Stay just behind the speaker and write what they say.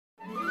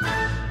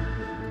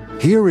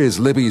Here is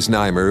Libby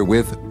Znaimer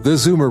with The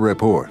Zoomer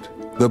Report,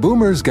 the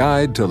Boomer's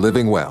Guide to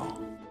Living Well.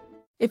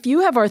 If you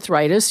have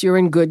arthritis, you're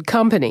in good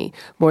company.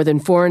 More than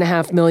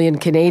 4.5 million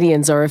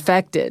Canadians are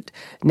affected.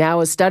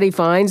 Now a study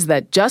finds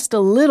that just a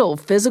little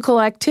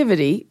physical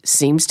activity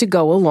seems to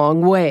go a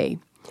long way.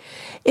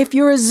 If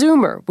you're a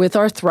Zoomer with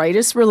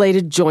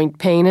arthritis-related joint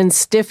pain and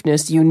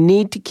stiffness, you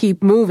need to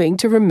keep moving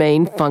to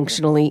remain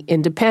functionally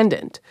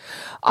independent.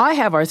 I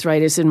have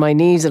arthritis in my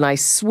knees, and I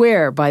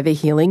swear by the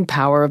healing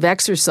power of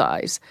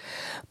exercise.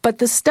 But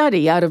the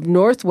study out of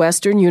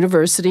Northwestern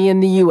University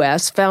in the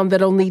U.S. found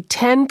that only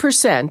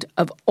 10%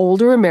 of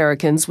older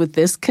Americans with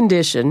this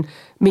condition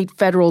meet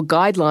federal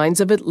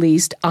guidelines of at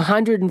least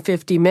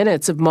 150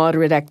 minutes of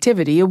moderate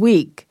activity a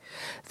week.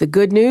 The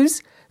good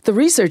news? The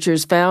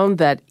researchers found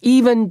that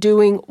even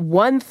doing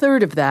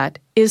 1/3 of that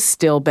is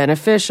still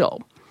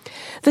beneficial.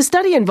 The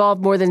study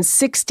involved more than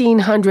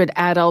 1,600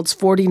 adults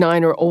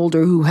 49 or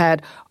older who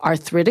had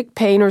arthritic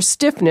pain or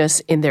stiffness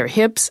in their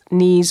hips,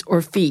 knees,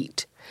 or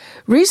feet.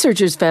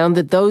 Researchers found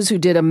that those who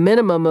did a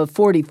minimum of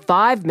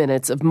 45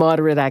 minutes of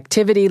moderate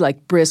activity,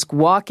 like brisk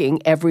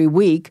walking, every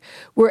week,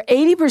 were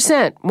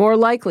 80% more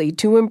likely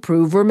to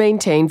improve or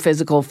maintain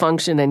physical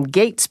function and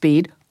gait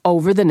speed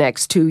over the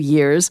next 2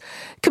 years,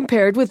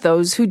 compared with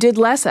those who did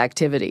less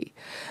activity.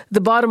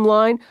 The bottom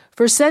line,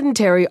 for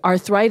sedentary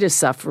arthritis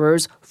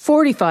sufferers,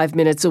 45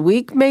 minutes a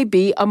week may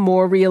be a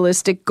more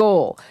realistic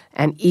goal,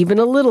 and even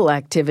a little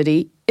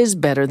activity is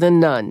better than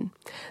none.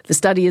 The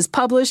study is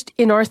published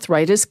in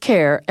Arthritis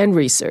Care and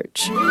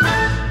Research.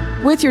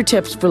 With your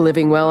tips for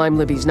living well, I'm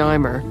Libby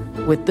Znaimer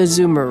with the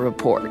Zoomer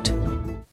Report.